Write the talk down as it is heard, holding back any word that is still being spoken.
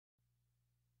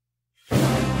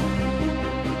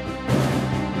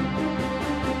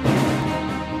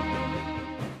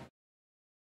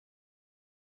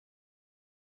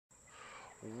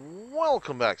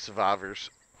Welcome back, survivors.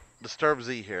 Disturb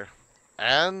Z here,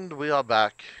 and we are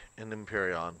back in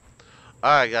Empyrion.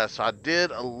 Alright guys, so I did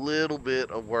a little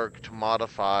bit of work to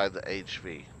modify the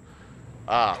HV.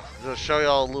 I'm going to show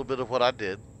y'all a little bit of what I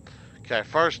did. Okay,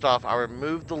 first off, I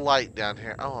removed the light down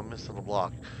here. Oh, I'm missing a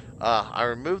block. I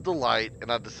removed the light,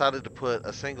 and I decided to put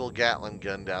a single Gatling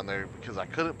gun down there because I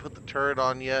couldn't put the turret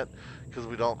on yet because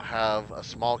we don't have a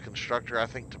small constructor, I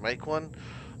think, to make one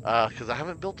because I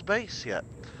haven't built a base yet.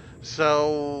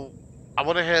 So I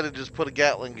went ahead and just put a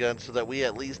Gatling gun so that we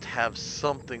at least have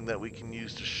something that we can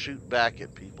use to shoot back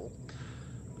at people.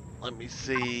 Let me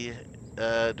see.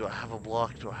 Do I have a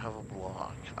block? Do I have a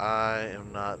block? I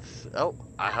am not. Oh,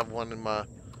 I have one in my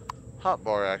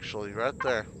hotbar actually, right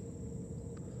there.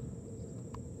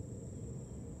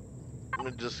 Let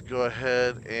me just go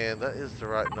ahead and that is the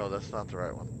right. No, that's not the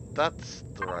right one. That's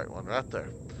the right one right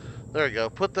there. There we go.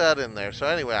 Put that in there. So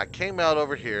anyway, I came out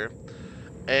over here.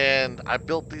 And I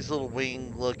built these little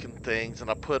wing looking things and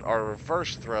I put our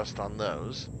reverse thrust on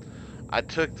those. I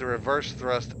took the reverse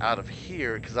thrust out of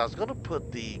here because I was going to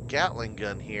put the Gatling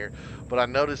gun here, but I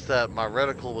noticed that my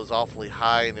reticle was awfully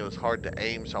high and it was hard to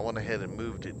aim, so I went ahead and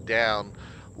moved it down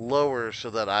lower so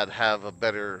that I'd have a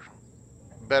better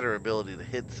ability to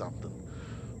hit something.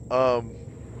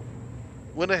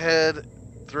 Went ahead,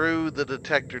 threw the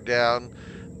detector down,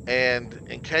 and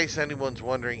in case anyone's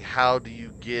wondering how do you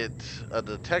get a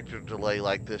detector delay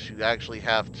like this, you actually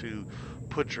have to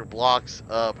put your blocks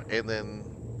up and then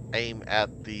aim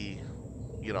at the,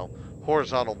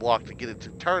 horizontal block to get it to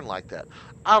turn like that.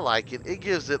 I like it. It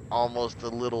gives it almost a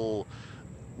little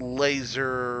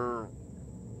laser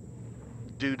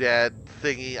doodad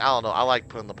thingy. I don't know. I like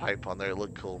putting the pipe on there. It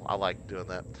looked cool. I like doing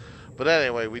that. But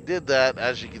anyway, we did that.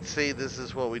 As you can see, this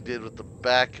is what we did with the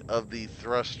back of the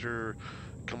thruster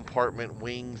compartment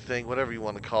wing thing, whatever you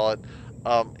want to call it.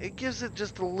 It gives it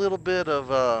just a little bit of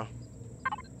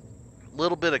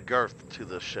girth to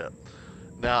the ship.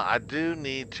 Now I do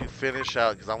need to finish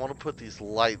out because I want to put these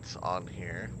lights on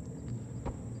here,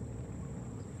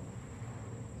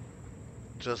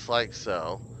 just like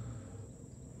so.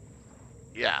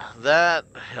 Yeah, that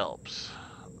helps.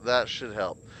 That should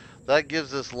help. That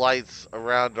gives us lights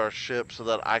around our ship so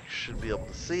that I should be able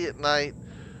to see at night.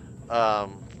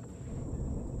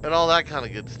 And all that kind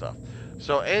of good stuff.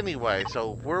 So anyway,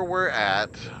 so where we're at,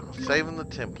 saving the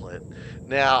template.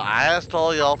 Now, I asked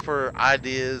all y'all for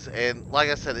ideas, and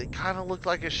like I said, it kind of looked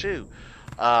like a shoe.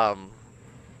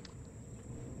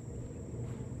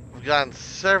 We've gotten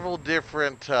several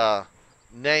different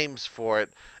names for it,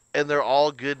 and they're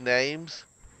all good names.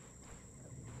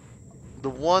 The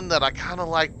one that I kind of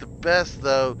like the best,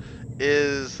 though,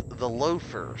 is the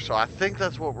Loafer. So I think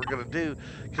that's what we're going to do,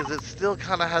 because it still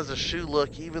kind of has a shoe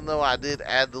look. Even though I did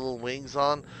add the little wings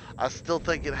on, I still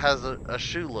think it has a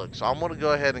shoe look. So I'm going to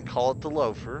go ahead and call it the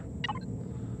Loafer.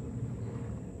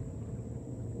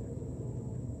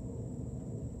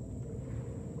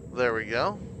 There we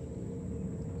go.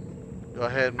 Go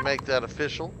ahead and make that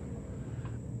official.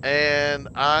 And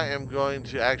I am going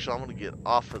to, actually, I'm going to get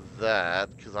off of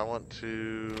that, because I want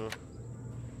to...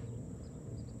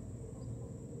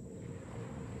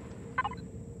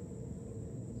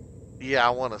 Yeah,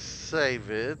 I want to save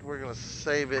it. We're going to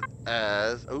save it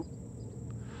as... Oh,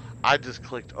 I just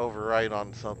clicked overwrite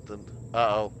on something.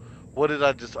 Uh-oh. What did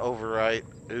I just overwrite?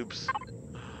 Oops.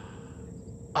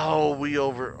 Oh,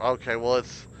 Okay, well,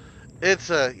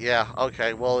 yeah,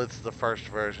 okay, well, it's the first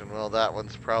version. Well, that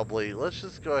one's probably... Let's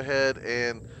just go ahead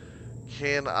and...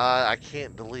 I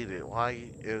can't delete it. Why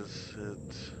is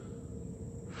it...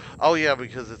 Oh, yeah,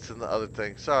 because it's in the other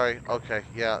thing. Sorry. Okay,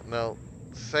 yeah, no.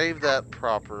 Save that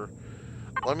proper.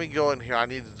 Let me go in here. I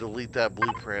need to delete that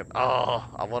blueprint. Oh,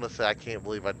 I want to say I can't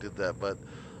believe I did that, but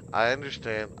I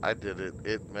understand. I did it.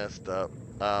 It messed up.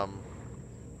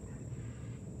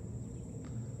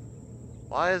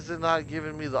 Why is it not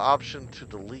giving me the option to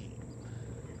delete?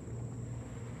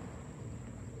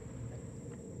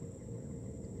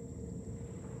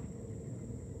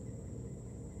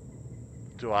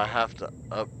 Do I have to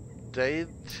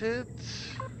update it?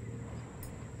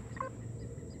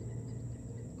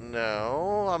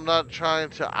 No, I'm not trying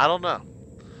to. I don't know.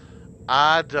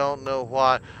 I don't know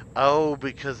why. Oh,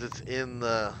 because it's in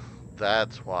the...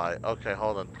 That's why. Okay,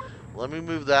 hold on. Let me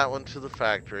move that one to the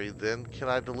factory. Then can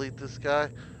I delete this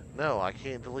guy? No, I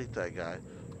can't delete that guy.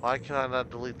 Why can I not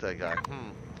delete that guy?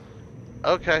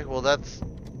 Okay, well that's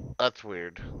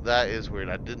weird. That is weird.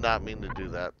 I did not mean to do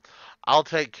that. I'll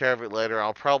take care of it later.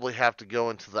 I'll probably have to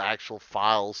go into the actual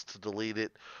files to delete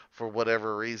it for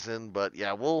whatever reason, but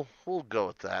yeah, we'll go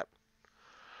with that.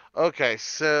 Okay,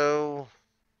 so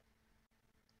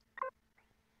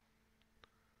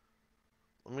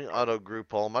Let me auto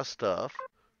group all my stuff.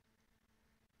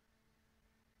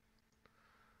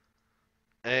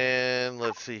 And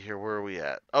let's see here, where are we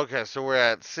at? Okay, so we're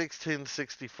at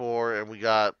 1664 and we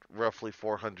got roughly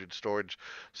 400 storage.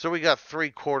 So we got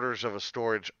 3/4 of a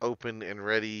storage open and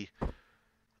ready.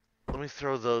 Let me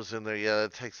throw those in there. Yeah,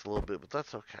 that takes a little bit, but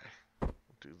that's okay.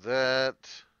 Do that.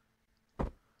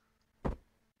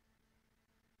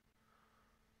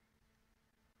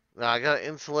 Now I got an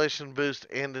insulation boost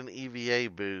and an EVA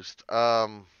boost. I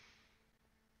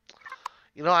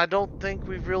don't think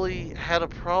we've really had a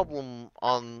problem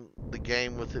on the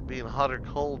game with it being hot or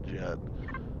cold yet.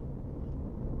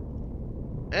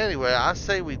 Anyway, I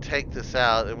say we take this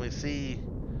out and we see,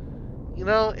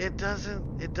 it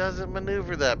doesn't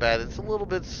maneuver that bad. It's a little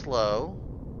bit slow,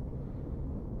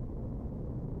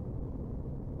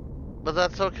 but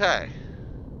that's okay.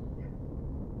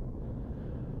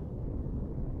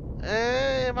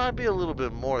 It might be a little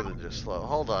bit more than just slow.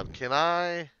 Hold on,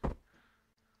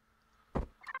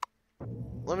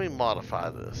 let me modify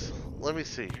this. Let me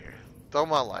see here. Throw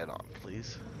my light on,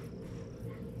 please.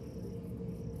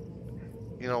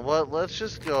 You know what? Let's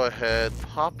just go ahead,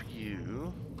 pop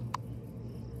you.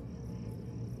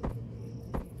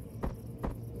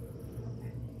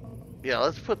 Yeah,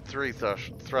 let's put 3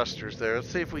 thrusters there. Let's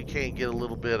see if we can't get a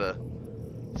little bit of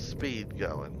speed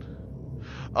going.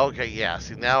 Okay, yeah,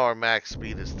 see now our max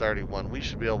speed is 31. We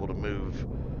should be able to move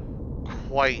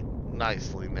quite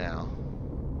nicely now.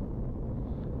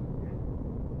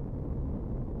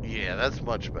 Yeah, that's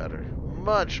much better.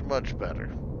 Much, much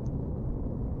better.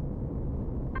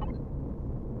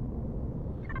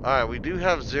 Alright, we do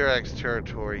have Xerax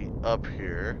territory up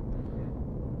here.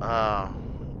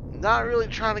 Not really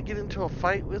trying to get into a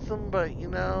fight with them, but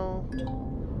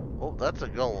Oh, that's a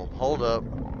golem. Hold up.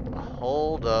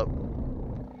 Hold up.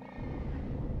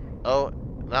 Oh,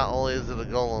 not only is it a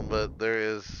golem, but there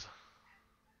is...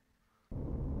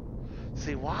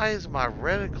 See, why is my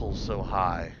reticle so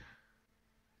high?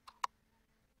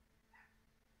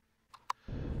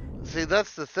 See,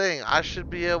 that's the thing. I should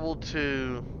be able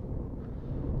to...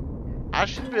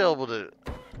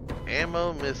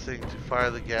 Ammo missing to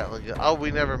fire the Gatling gun. Oh,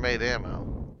 we never made ammo.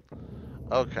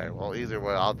 Okay, well, either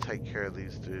way, I'll take care of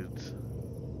these dudes.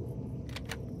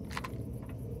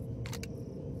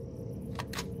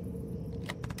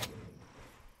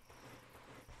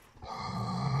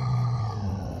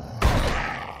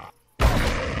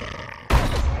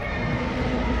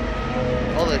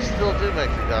 Oh, they still do make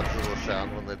the Godzilla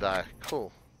sound when they die.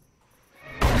 Cool.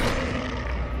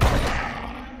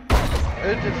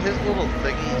 Oh, did his little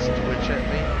thingies twitch at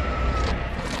me?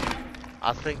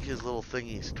 I think his little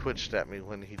thingies twitched at me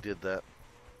when he did that.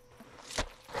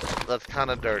 That's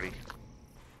kind of dirty.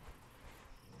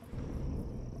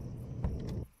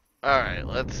 Alright,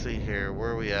 let's see here.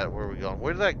 Where are we at? Where are we going?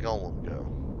 Where did that golem go?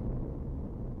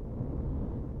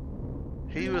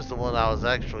 He was the one I was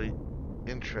actually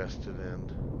interested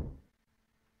in.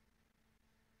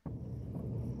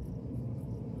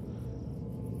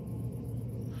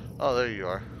 Oh, there you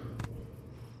are.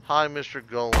 Hi, Mr.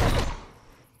 Golem.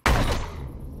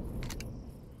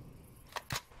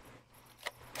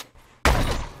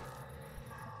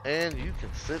 And you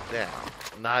can sit down.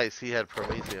 Nice, he had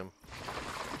Promethium.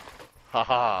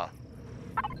 Haha.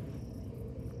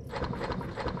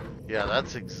 Yeah,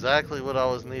 that's exactly what I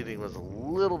was needing, was a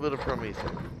little bit of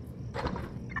Promethium.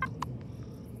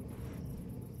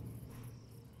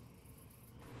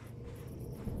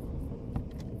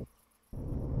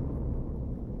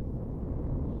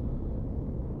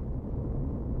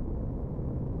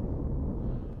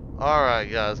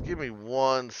 Alright guys, give me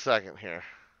 1 second here.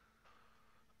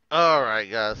 Alright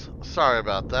guys, sorry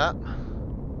about that.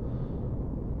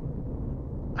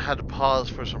 I had to pause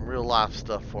for some real life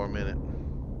stuff for a minute.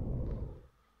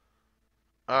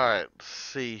 Alright, let's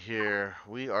see here.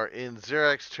 We are in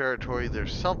Xerax territory.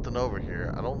 There's something over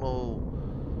here. I don't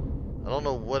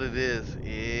know what it is.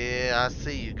 Yeah, I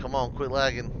see you. Come on, quit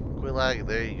lagging. Quit lagging.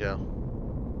 There you go.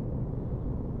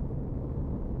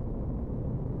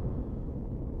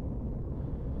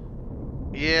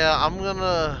 Yeah, I'm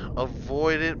gonna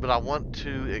avoid it, but I want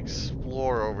to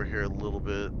explore over here a little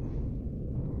bit.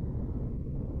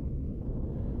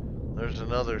 There's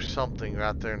another something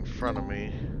right there in front of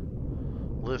me.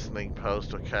 Listening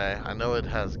post, okay. I know it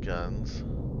has guns.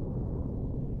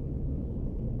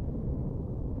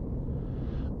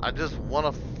 I just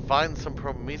want to find some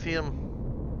Promethium.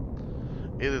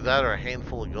 Either that or a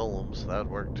handful of golems. That would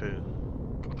work too.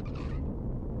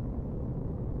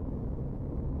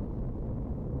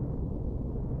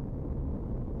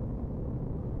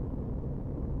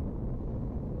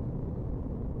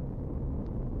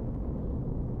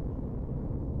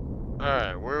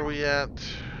 we at?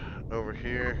 Over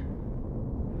here.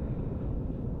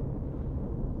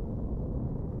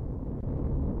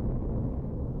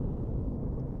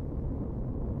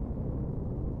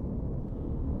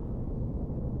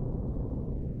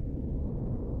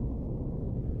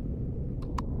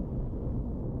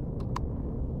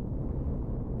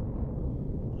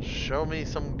 Show me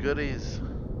some goodies.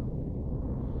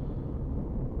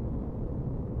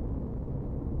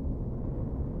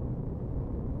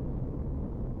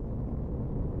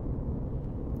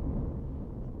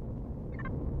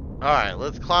 Alright,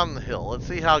 let's climb the hill. Let's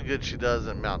see how good she does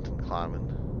at mountain climbing.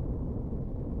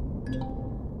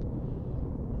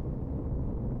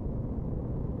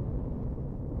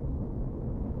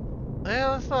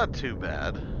 Yeah, that's not too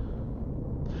bad.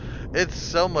 It's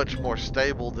so much more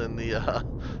stable than the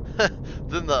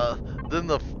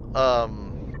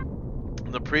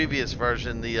the previous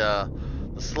version, the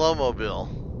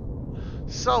Slowmobile.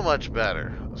 So much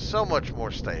better. So much more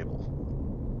stable.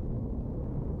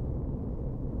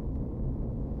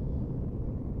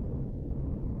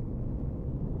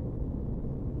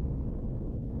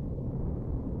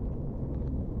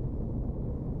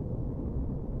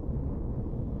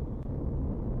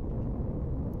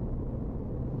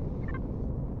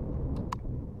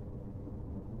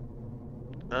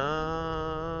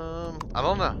 I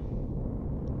don't know.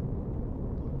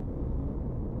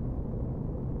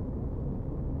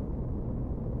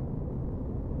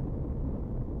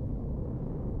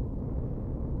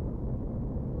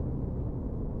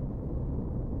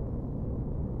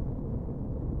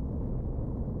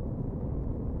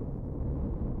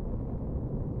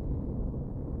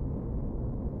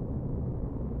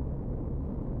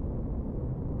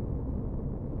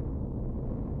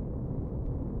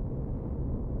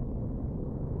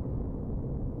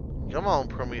 Come on,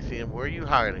 Promethean, where are you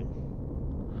hiding?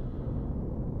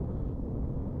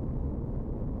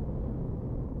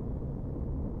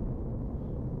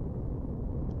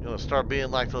 You gonna start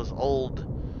being like those old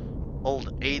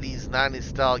 80s, 90s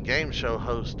style game show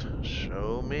hosts.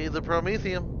 Show me the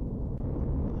Promethean.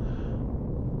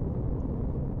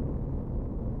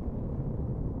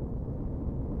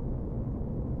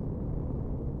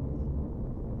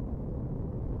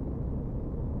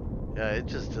 Yeah, it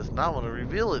just does not want to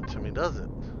reveal it to me, does it?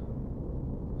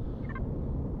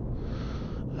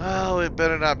 Oh, it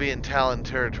better not be in Talon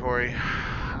territory.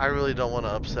 I really don't want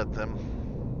to upset them.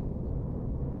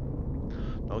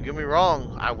 Don't get me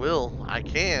wrong, I will. I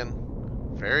can.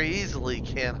 Very easily,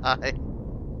 can I?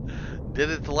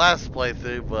 Did it the last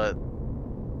playthrough, but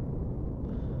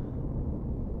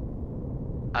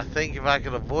I think if I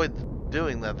could avoid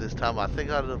doing that this time, I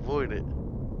think I'd avoid it.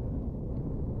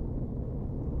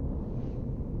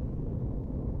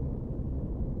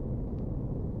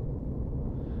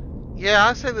 Yeah,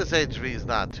 I say this HV is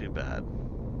not too bad.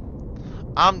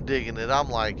 I'm digging it. I'm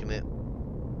liking it.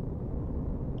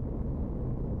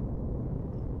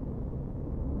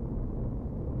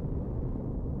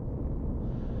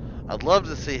 I'd love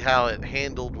to see how it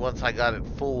handled once I got it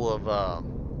full of a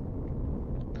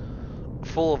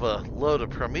load of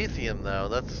Promethean, though.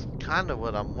 That's kind of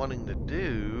what I'm wanting to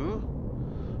do,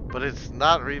 but it's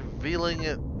not revealing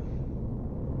it.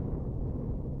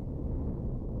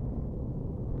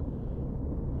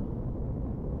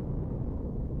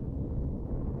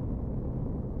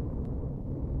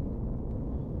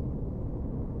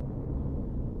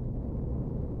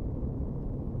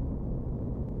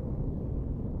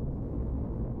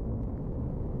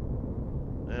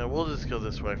 Yeah, we'll just go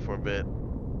this way for a bit.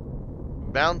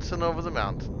 Bouncing over the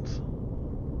mountains.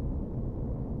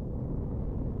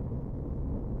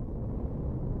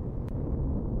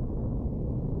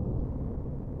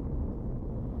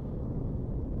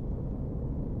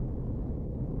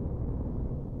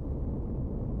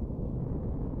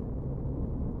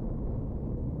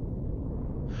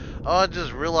 Oh, I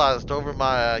just realized over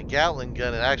my Gatling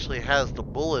gun, it actually has the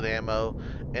bullet ammo,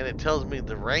 and it tells me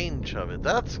the range of it.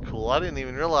 That's cool. I didn't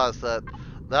even realize that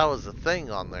that was a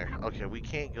thing on there. Okay, we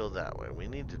can't go that way. We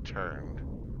need to turn.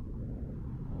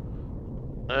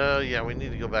 Oh, yeah, we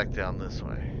need to go back down this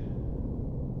way.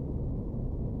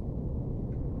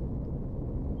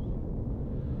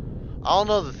 I don't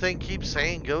know, the thing keeps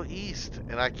saying go east,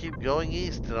 and I keep going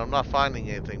east, and I'm not finding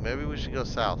anything. Maybe we should go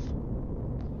south.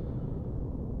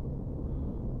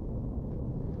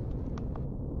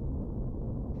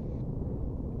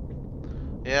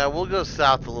 Yeah, we'll go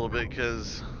south a little bit,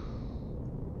 because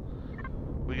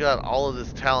we got all of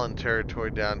this Talon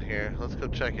territory down here. Let's go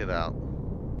check it out.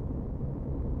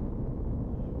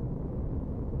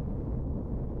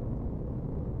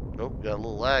 Oh, got a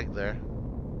little lag there.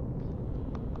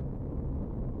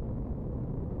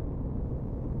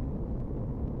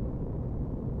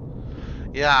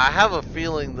 Yeah, I have a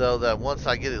feeling though that once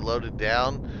I get it loaded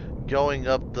down, going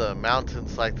up the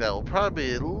mountains like that will probably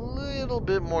be a little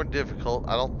bit more difficult.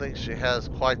 I don't think she has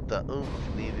quite the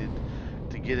oomph needed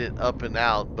to get it up and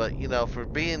out, but you know, for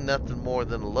being nothing more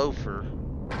than a loafer,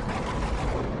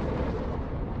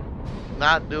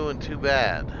 not doing too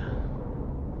bad.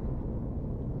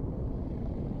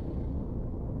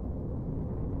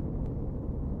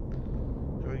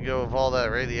 Here we go with all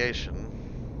that radiation.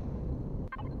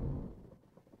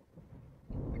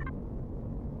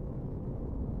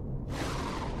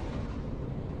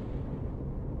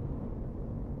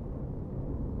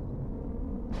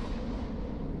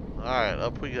 Alright,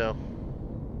 up we go.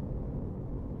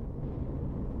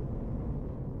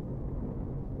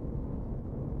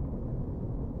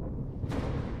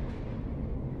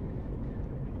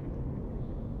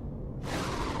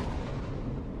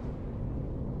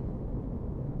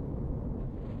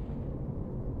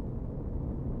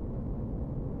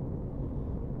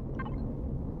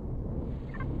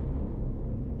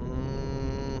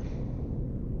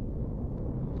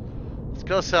 Let's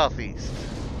go southeast.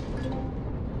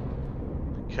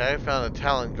 Okay, found a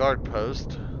Talon guard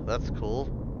post. That's cool.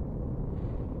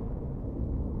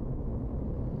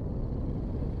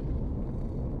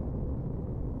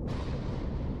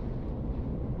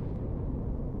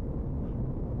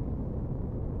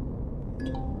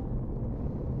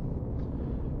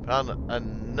 Found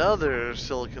another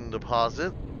silicon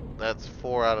deposit. That's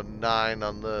 4 out of 9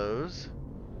 on those.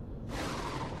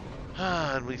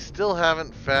 And we still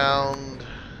haven't found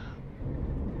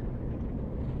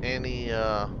any,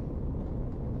 that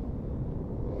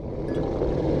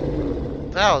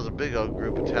was a big old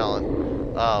group of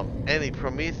Talon. Any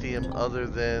Promethium other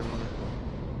than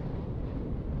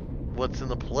what's in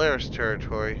the Polaris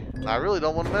territory. And I really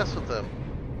don't want to mess with them.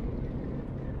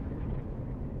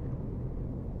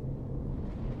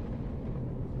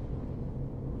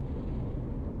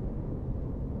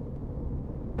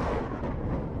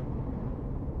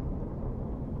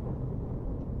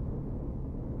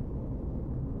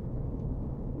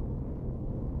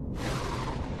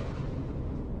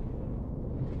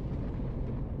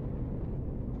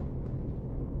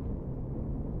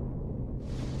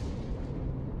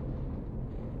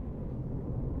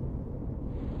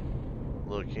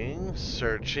 Looking,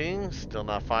 searching, still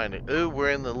not finding. Ooh,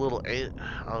 we're in the little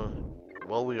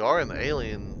well, we are in the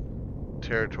alien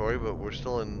territory, but we're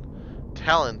still in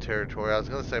Talon territory. I was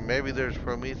gonna say maybe there's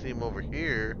Promethium over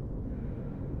here.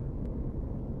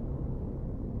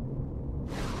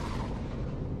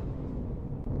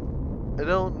 I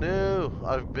don't know.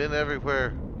 I've been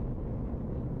everywhere.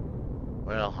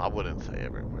 Well, I wouldn't say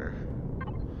everywhere.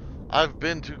 I've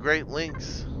been to great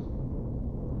lengths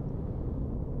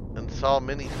and saw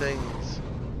many things.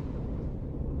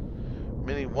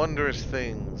 Many wondrous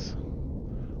things.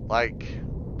 Like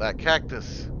that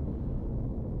cactus.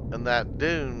 And that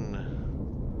dune.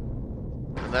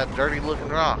 And that dirty looking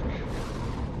rock.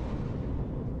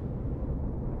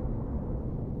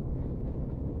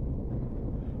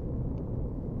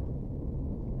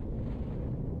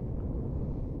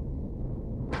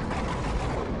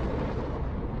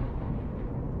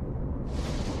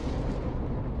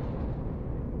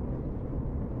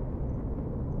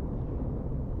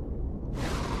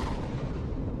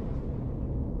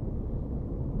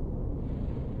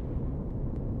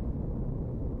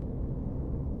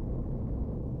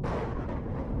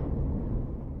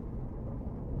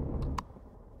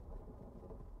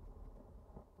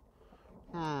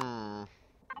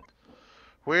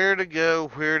 Where to go,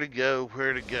 where to go,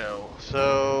 where to go.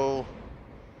 So,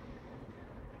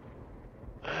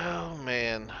 oh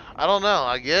man, I don't know,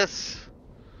 I guess,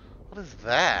 what is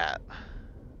that?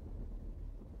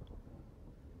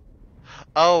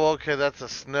 Oh, okay, that's a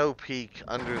snow peak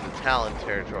under the Talon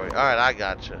territory. Alright, I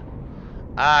gotcha.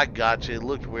 I gotcha, it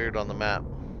looked weird on the map.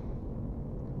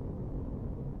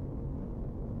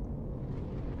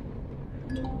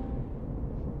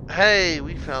 Hey,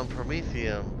 we found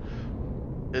Promethium.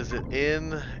 Is it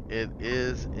in? It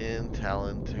is in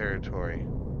Talon territory.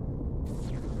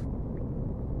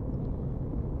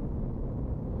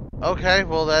 Okay,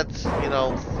 well that's,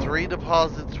 3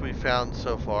 deposits we found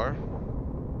so far.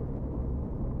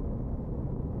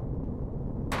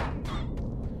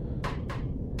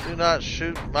 Do not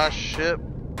shoot my ship.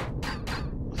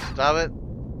 Stop it.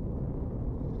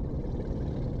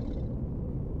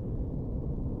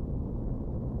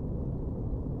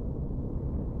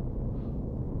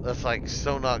 That's like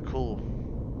so not cool.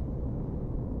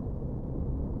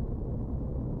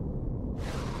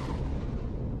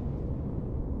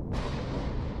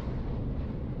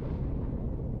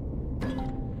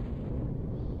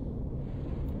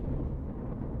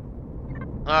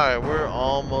 Alright, we're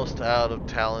almost out of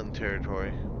Talon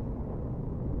territory.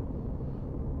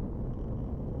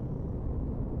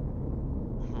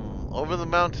 Over the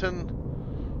mountain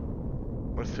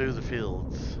or through the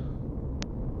fields?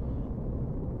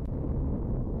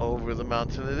 Over the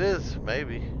mountain it is,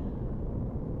 maybe.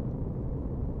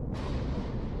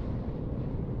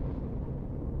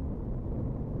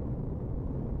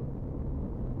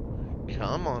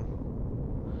 Come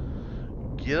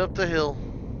on. Get up the hill.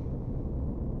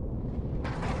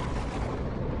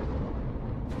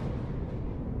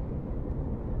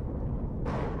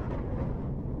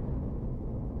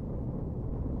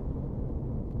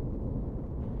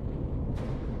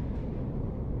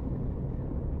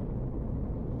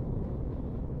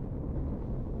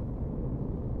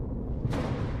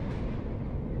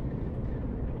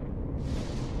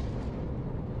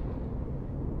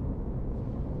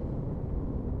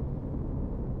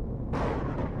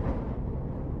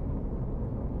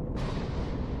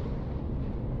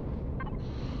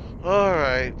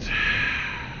 Alright.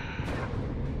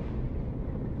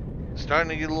 Starting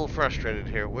to get a little frustrated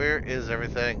here. Where is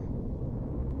everything?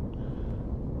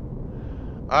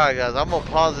 Alright guys, I'm gonna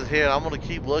pause it here. I'm gonna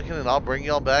keep looking and I'll bring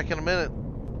y'all back in a minute.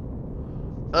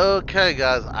 Okay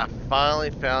guys, I finally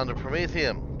found a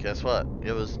Prometheum. Guess what?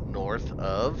 It was north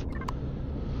of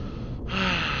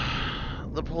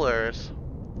the Polaris.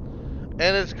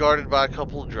 And it's guarded by a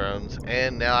couple of drones.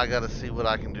 And now I gotta see what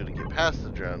I can do to get past the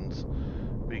drones.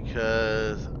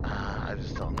 Because I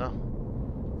just don't know.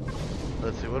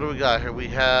 Let's see, what do we got here? We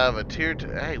have a tier 2.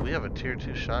 Hey, we have a tier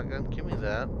 2 shotgun. Give me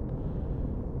that.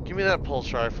 Give me that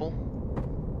pulse rifle.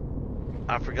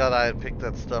 I forgot I had picked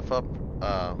that stuff up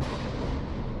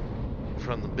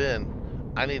from the bin.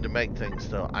 I need to make things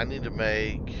though. I need to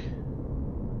make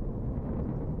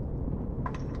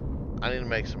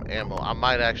some ammo. I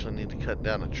might actually need to cut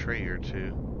down a tree or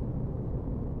two.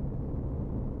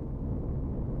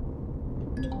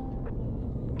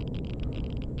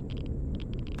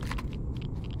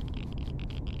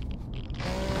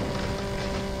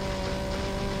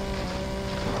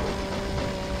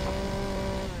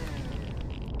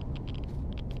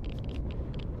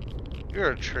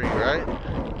 You're a tree, right?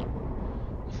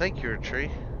 I think you're a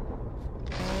tree.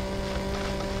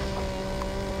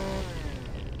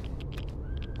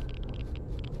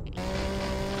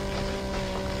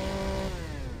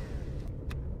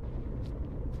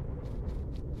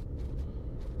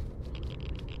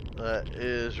 That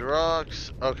is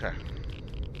rocks. Okay.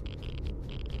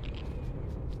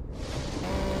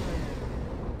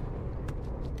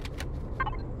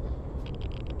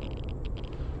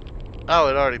 Oh,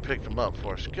 it already picked them up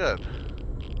for us. Good.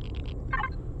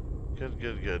 Good,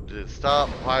 good, good. Did it stop?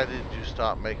 Why did you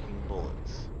stop making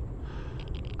bullets?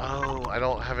 Oh, I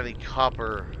don't have any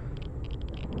copper.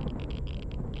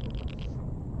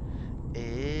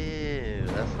 Ew,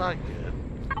 that's not good.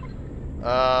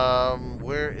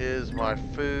 Where is my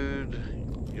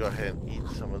food? Go ahead and eat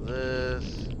some of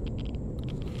this.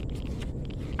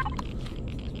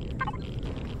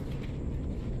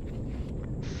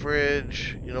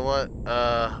 Fridge. You know what?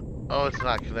 Oh, it's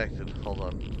not connected. Hold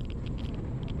on.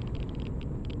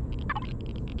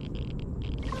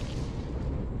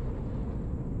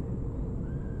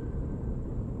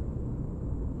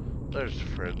 There's the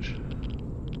fridge.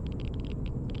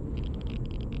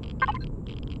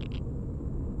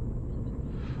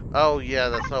 Oh, yeah,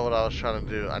 that's not what I was trying to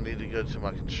do. I need to go to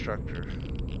my constructor.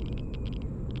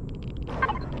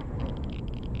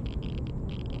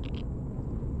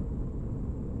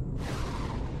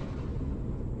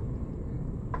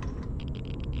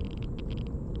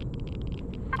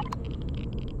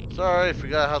 Sorry, I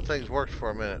forgot how things worked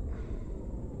for a minute.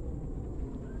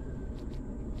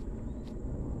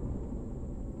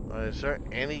 Is there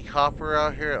any copper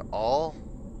out here at all?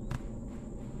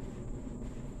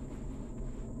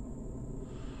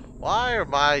 Why are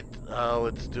my... Oh,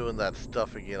 it's doing that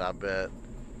stuff again, I bet.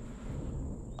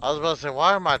 I was about to say,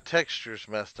 why are my textures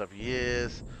messed up?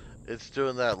 Yes, it's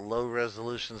doing that low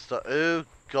resolution stuff. Ooh,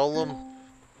 Golem.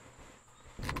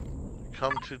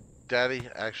 Come to daddy.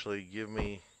 Actually, give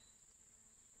me...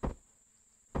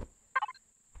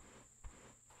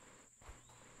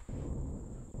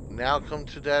 Now come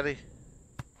to daddy.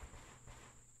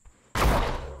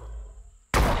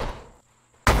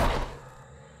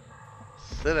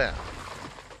 Sit down.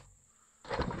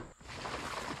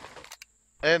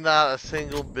 And not a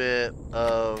single bit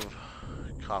of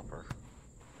copper.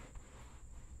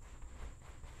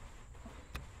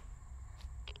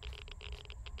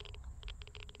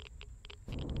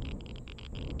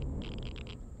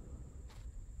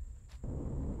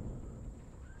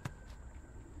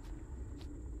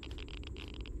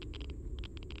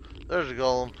 There's a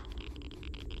golem.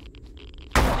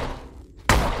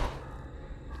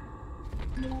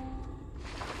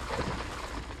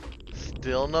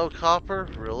 Still no copper?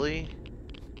 Really?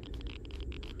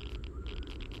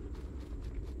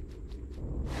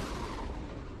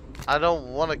 I don't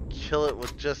want to kill it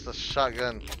with just a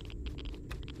shotgun.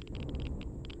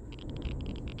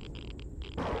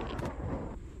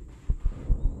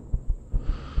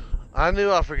 I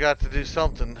knew I forgot to do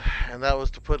something, and that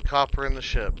was to put copper in the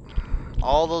ship.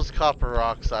 All those copper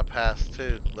rocks I passed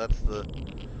too. That's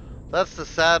the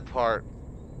sad part.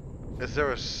 Is there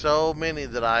were so many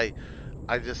that I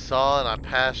just saw and I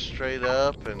passed straight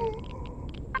up, and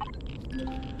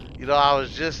you know, I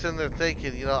was just in there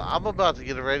thinking, you know, I'm about to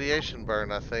get a radiation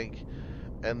burn, I think,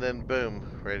 and then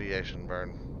boom, radiation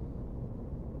burn.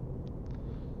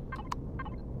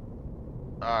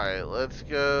 Alright, let's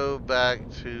go back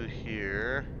to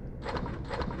here.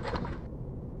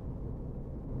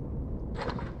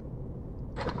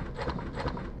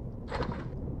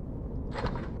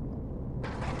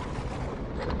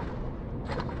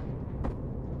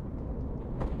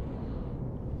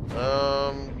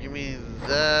 Give me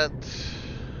that.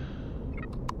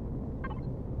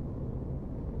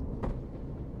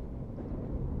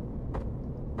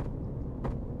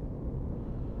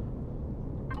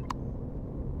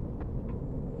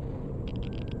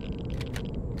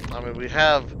 I mean, we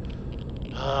have,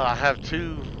 I have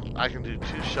two, I can do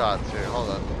 2 shots here. Hold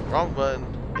on, wrong button,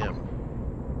 M.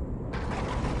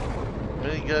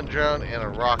 Minigun drone and a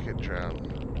rocket drone.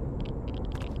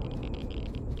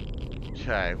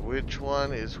 Okay, which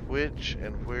one is which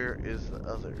and where is the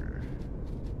other?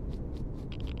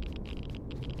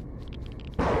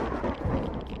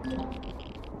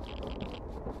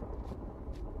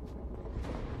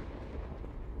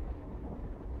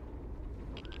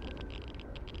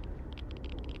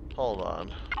 Hold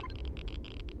on.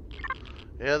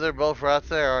 Yeah, they're both right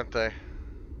there, aren't they?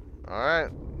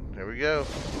 Alright, here we go.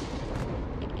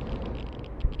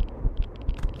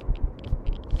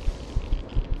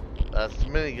 That's the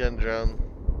minigun drone.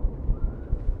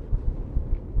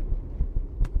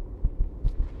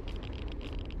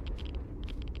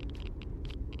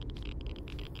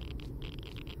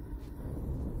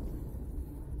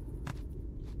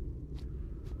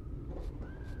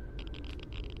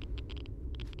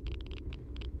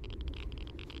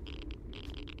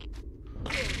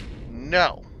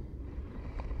 No.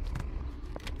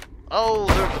 Oh,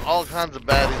 there's all kinds of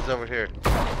baddies over here.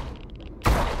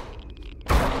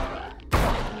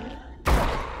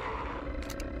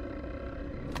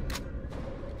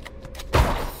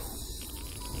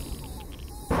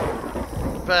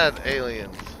 Bad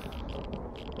aliens.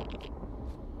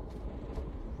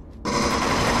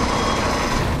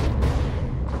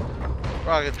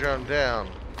 Rocket drone down.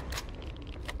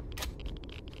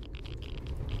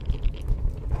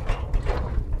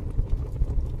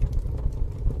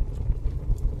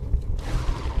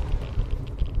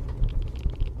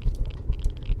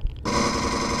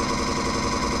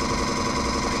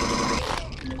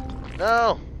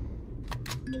 No!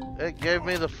 It gave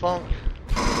me the funk.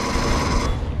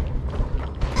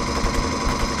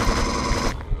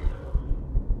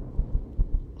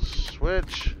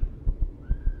 Switch.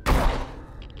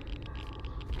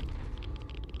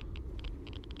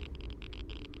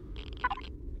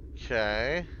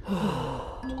 Okay.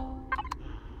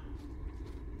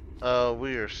 Oh,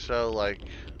 we are so, like,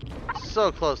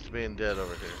 so close to being dead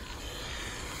over here.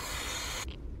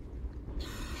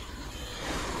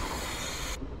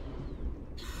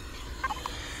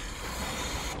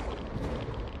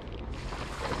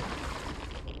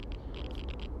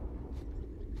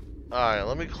 Alright,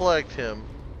 let me collect him.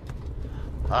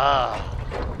 Ah.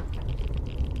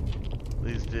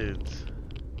 These dudes.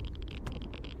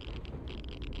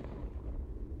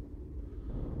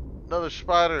 Another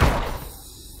spider.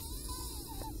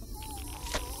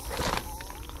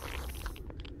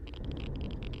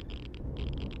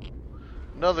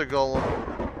 Another golem.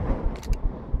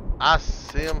 I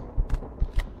see him.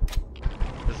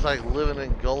 It's like living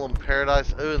in golem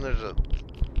paradise. Oh, and there's a...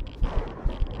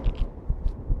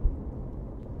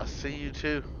 I see you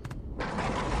too.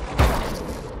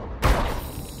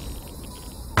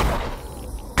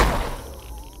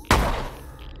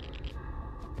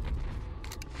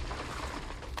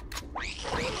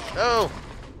 Oh!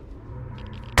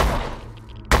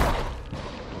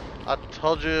 I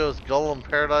told you it was golem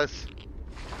paradise.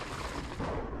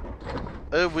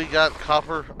 Oh, we got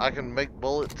copper. I can make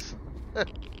bullets.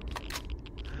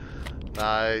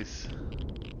 Nice.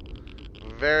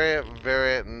 Very,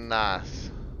 very nice.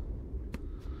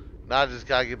 Now I just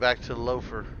gotta get back to the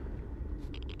Loafer.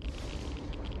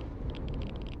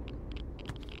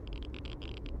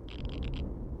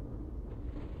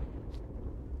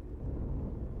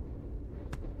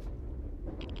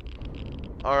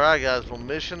 Alright guys, well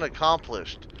mission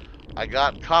accomplished. I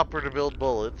got copper to build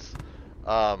bullets.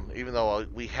 Even though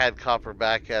we had copper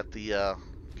back at the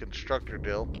constructor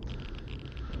deal.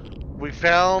 We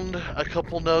found a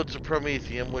couple nodes of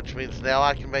promethium, which means now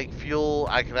I can make fuel,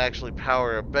 I can actually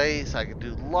power a base, I can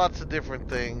do lots of different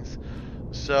things.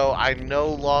 So I no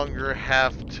longer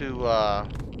have to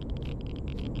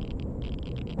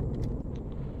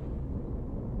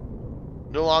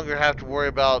worry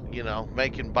about, you know,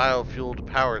 making biofuel to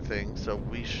power things. So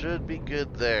we should be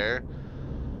good there.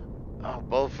 Oh,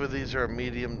 both of these are a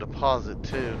medium deposit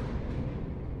too.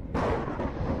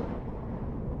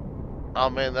 Oh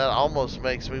man, that almost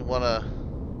makes me want to...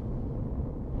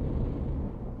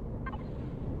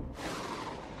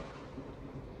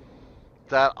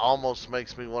 That almost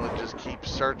makes me want to just keep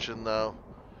searching though.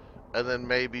 And then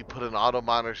maybe put an auto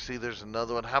miner. See, there's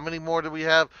another one. How many more do we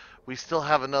have? We still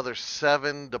have another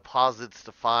 7 deposits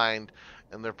to find.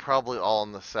 And they're probably all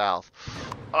in the south.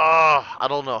 I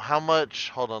don't know. How much?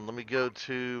 Hold on, let me go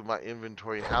to my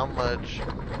inventory. How much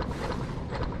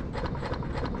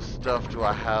stuff do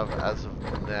I have as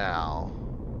of now?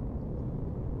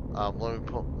 Let me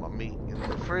put my meat in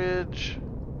the fridge.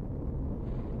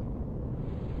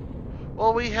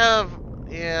 Well, we have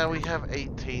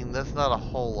 18. That's not a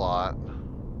whole lot.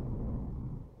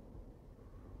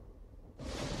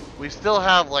 We still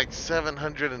have like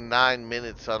 709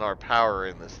 minutes on our power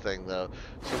in this thing though.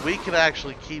 So we can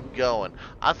actually keep going.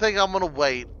 I think I'm going to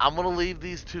wait. I'm going to leave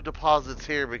these 2 deposits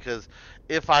here because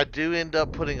if I do end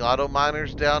up putting auto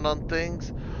miners down on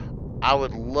things, I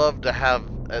would love to have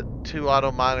 2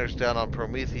 auto miners down on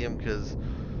Promethium, because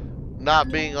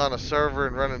not being on a server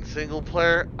and running single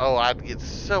player, oh, I'd get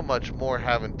so much more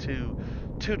having two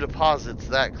deposits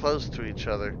that close to each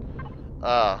other.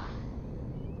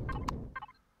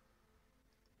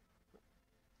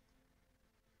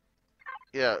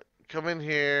 Yeah, come in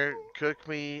here, cook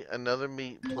me another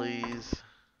meat, please.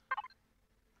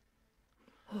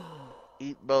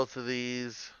 Eat both of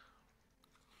these.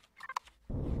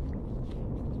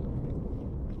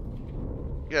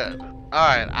 Good.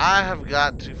 Alright, I've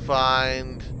got to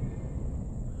find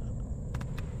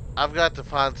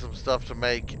some stuff to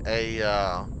make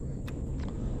a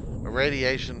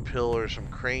radiation pill or some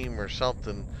cream or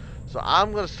something. So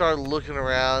I'm going to start looking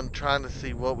around, trying to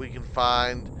see what we can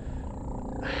find.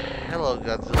 Hello,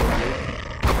 Godzilla dude.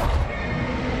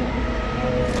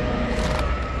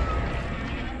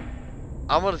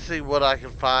 I'm going to see what I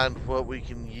can find, what we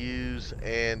can use,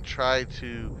 and try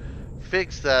to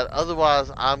fix that.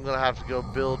 Otherwise, I'm going to have to go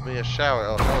build me a shower.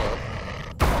 Oh, hello.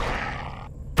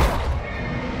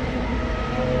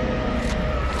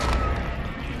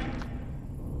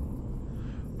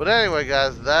 But anyway,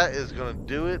 guys, that is going to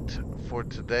do it for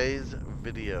today's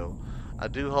video. I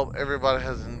do hope everybody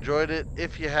has enjoyed it.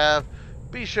 If you have,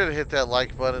 be sure to hit that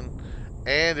like button.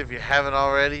 And if you haven't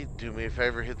already, do me a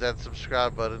favor, hit that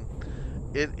subscribe button.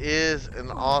 It is an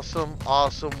awesome,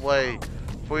 awesome way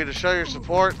for you to show your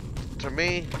support to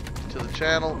me, to the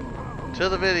channel, to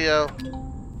the video,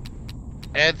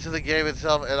 and to the game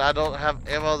itself. And I don't have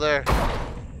ammo there.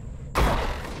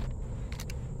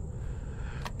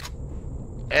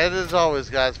 And as always,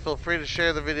 guys, feel free to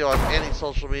share the video on any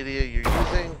social media you're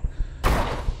using.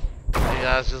 And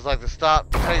guys, just like to stop,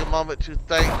 take a moment to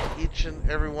thank each and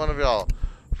every one of y'all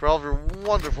for all of your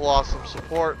wonderful, awesome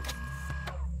support.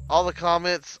 All the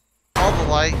comments, all the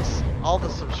likes, all the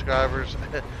subscribers,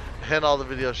 and all the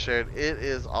videos shared. It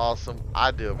is awesome.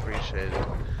 I do appreciate it.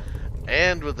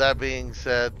 And with that being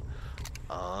said,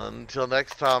 until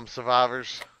next time,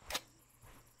 survivors,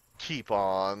 keep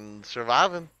on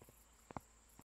surviving.